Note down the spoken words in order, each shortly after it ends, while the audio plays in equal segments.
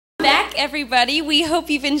Back, everybody. We hope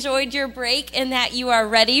you've enjoyed your break and that you are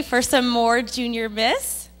ready for some more Junior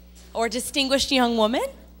Miss or Distinguished Young Woman.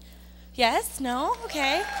 Yes? No?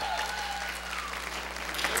 Okay.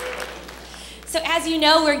 So as you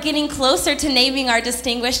know, we're getting closer to naming our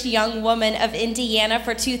Distinguished Young Woman of Indiana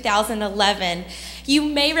for 2011. You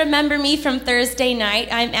may remember me from Thursday night.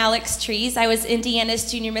 I'm Alex Trees. I was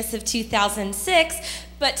Indiana's Junior Miss of 2006.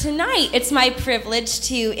 But tonight, it's my privilege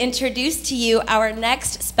to introduce to you our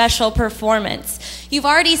next special performance. You've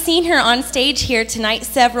already seen her on stage here tonight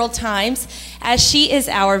several times, as she is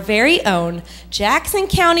our very own Jackson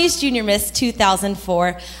County's Junior Miss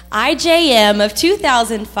 2004, IJM of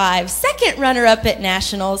 2005, second runner-up at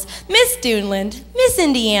Nationals, Miss Duneland, Miss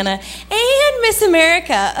Indiana, and Miss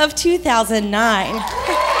America of 2009.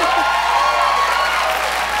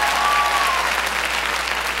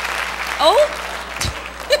 Oh.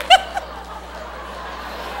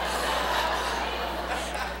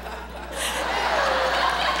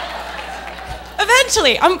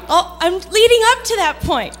 Eventually, I'm leading up to that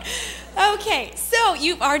point. Okay, so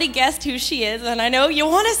you've already guessed who she is, and I know you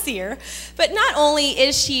want to see her. But not only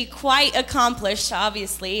is she quite accomplished,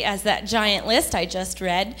 obviously, as that giant list I just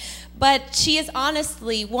read, but she is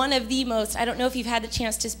honestly one of the most, I don't know if you've had the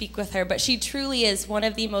chance to speak with her, but she truly is one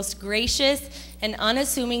of the most gracious and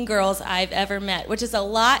unassuming girls I've ever met, which is a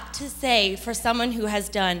lot to say for someone who has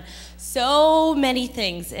done so many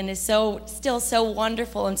things and is still so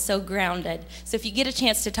wonderful and so grounded. So if you get a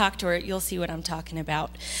chance to talk to her, you'll see what I'm talking about.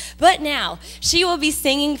 But now, she will be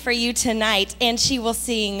singing for you tonight, and she will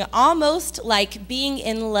sing Almost Like Being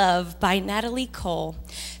in Love by Natalie Cole.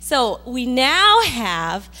 So we now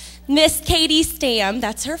have Miss Katie Stam.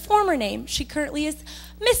 That's her former name. She currently is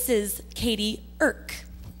Mrs. Katie Irk.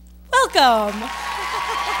 Welcome.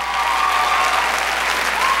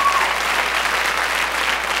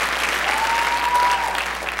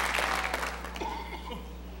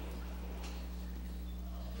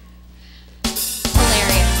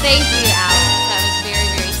 Thank you, Alex. That was very,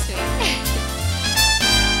 very sweet.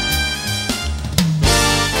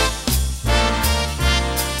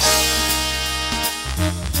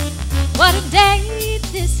 What a day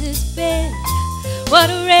this has been. What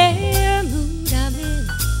a rare mood I'm in.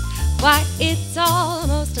 Why, it's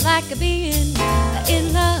almost like being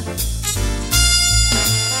in love.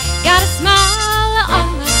 Got a smile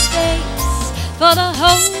on my face for the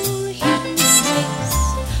whole human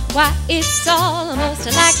race. Why, it's almost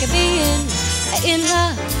like being in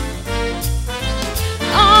love.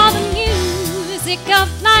 All the music of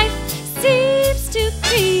life seems to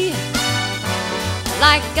be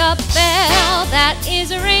like a bell that is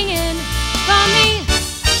ringing for me.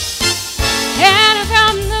 And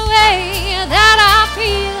from the way that I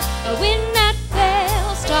feel when that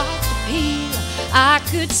bell starts to peal, I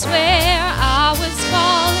could swear I was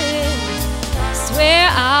falling, swear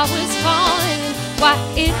I was falling. Why,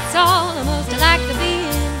 it's almost like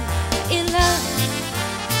being in love.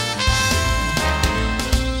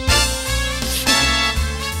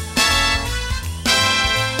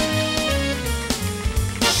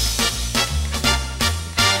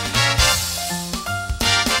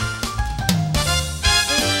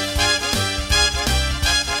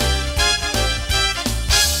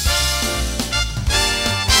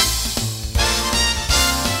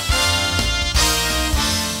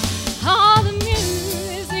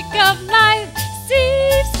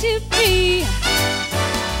 To be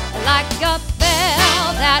like a bell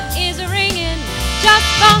that is ringing just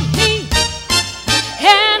for me.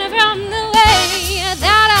 And from the way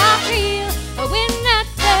that I feel when that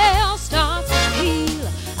bell starts to peal,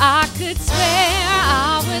 I could swear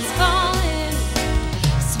I was falling,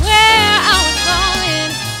 swear I was falling.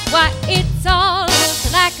 Why, it's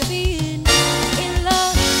almost like being in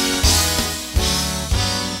love.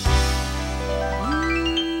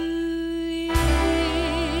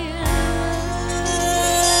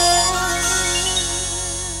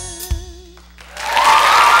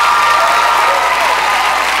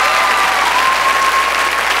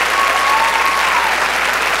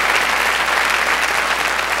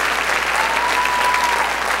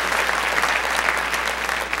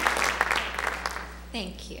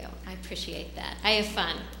 Thank you. I appreciate that. I have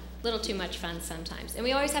fun. A little too much fun sometimes. And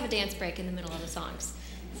we always have a dance break in the middle of the songs.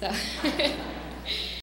 So